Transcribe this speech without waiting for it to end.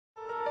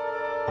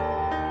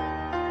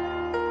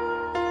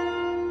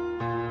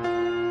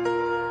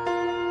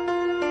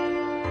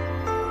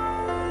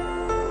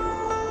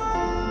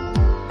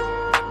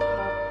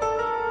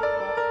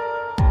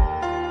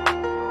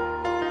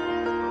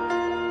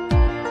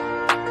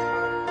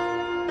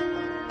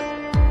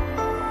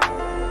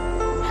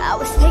I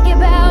was thinking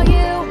about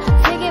you,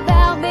 thinking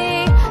about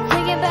me,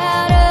 thinking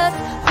about us,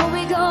 who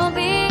we gon'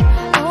 be.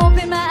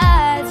 Open my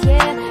eyes,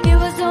 yeah, it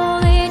was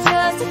only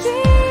just a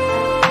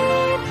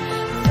dream.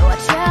 So I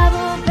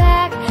traveled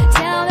back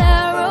down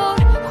that road.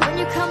 When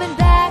you're coming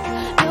back,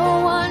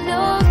 no one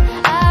knows.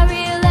 I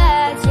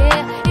realized,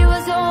 yeah, it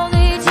was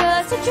only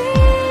just a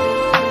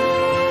dream.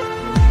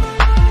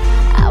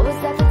 I was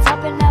at the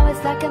top and now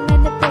it's like I'm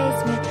in the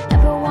basement.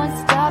 Never once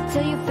stopped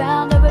till you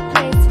found a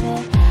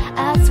replacement.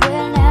 I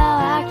swear now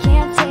I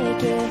can't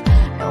take it,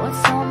 knowing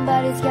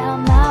somebody's got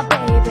my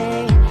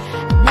baby.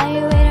 Now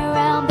you ain't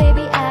around,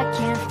 baby, I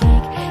can't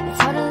think. It's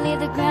hard to leave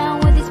the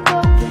ground with these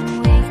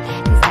broken wings,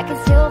 cause I can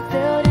still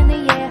feel it in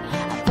the air.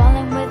 I'm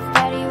falling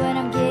without you and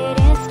I'm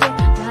getting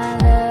scared. My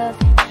love,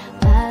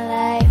 my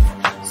life,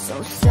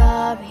 so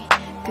sorry,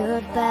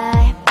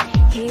 goodbye.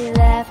 He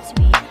left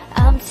me,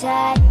 I'm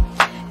tired,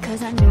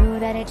 cause I knew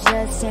that it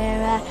just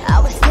ain't right. I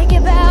was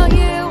thinking about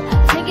you,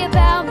 thinking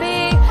about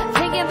me,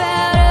 thinking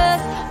about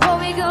us, what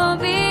we gon'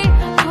 be.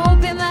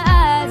 Open my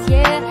eyes,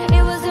 yeah,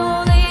 it was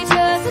only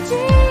just a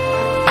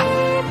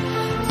dream.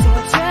 So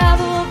I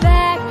traveled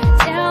back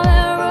down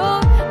that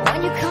road.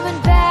 When you're coming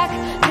back,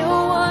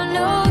 no one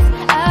knows.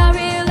 I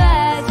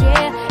realized,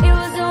 yeah, it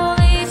was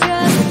only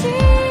just a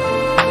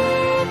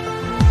dream.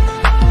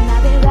 And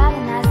I've been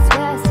riding, I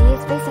swear I see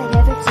his face at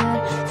every turn.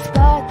 The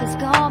spark is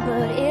gone,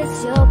 but it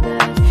still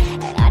burns.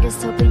 And I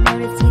just hope you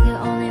notice he's the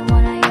only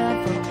one I yearn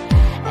for.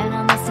 And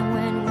I'm missing,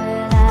 when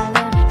will I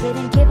learn?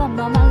 Didn't give him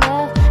all my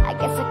love, I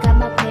guess I got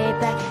my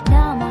payback.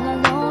 Now I'm all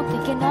alone,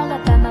 thinking all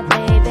about my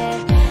baby.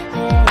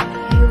 Hey,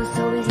 he was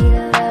so easy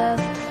to love,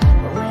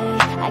 but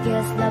wait, I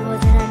guess love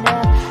wasn't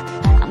enough.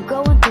 I'm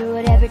going through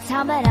it every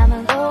time that I'm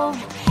alone,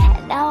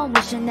 and now I'm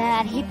wishing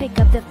that he'd pick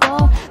up the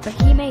phone. But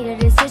he made a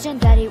decision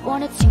that he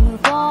wanted to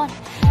move on,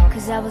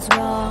 cause I was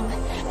wrong.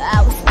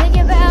 I was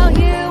thinking about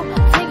you,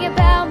 thinking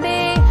about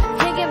me,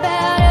 thinking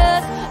about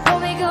us,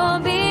 what we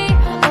gon' be.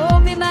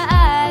 Open my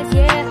eyes,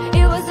 yeah,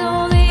 it was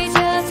only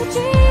just a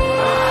dream.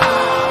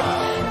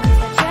 Cause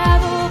I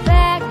traveled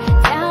back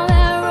down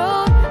that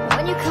road.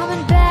 When you're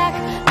coming back,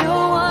 no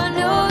one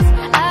knows.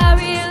 I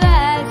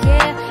realized,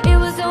 yeah, it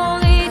was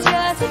only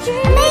just a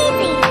dream.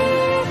 Amazing.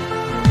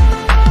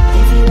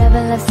 If you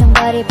ever love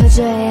somebody, put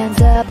your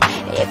hands up.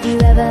 If you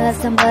ever love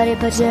somebody,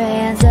 put your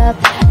hands up.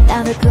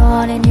 Now they're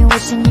gone and you're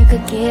wishing you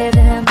could give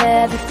them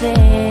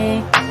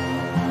everything.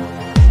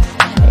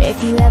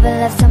 If you ever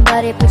love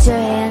somebody, put your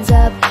hands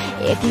up.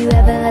 If you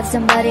ever love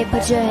somebody,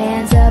 put your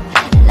hands up.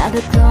 Now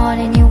they're gone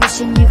and you're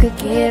wishing you could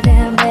give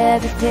them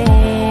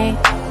everything.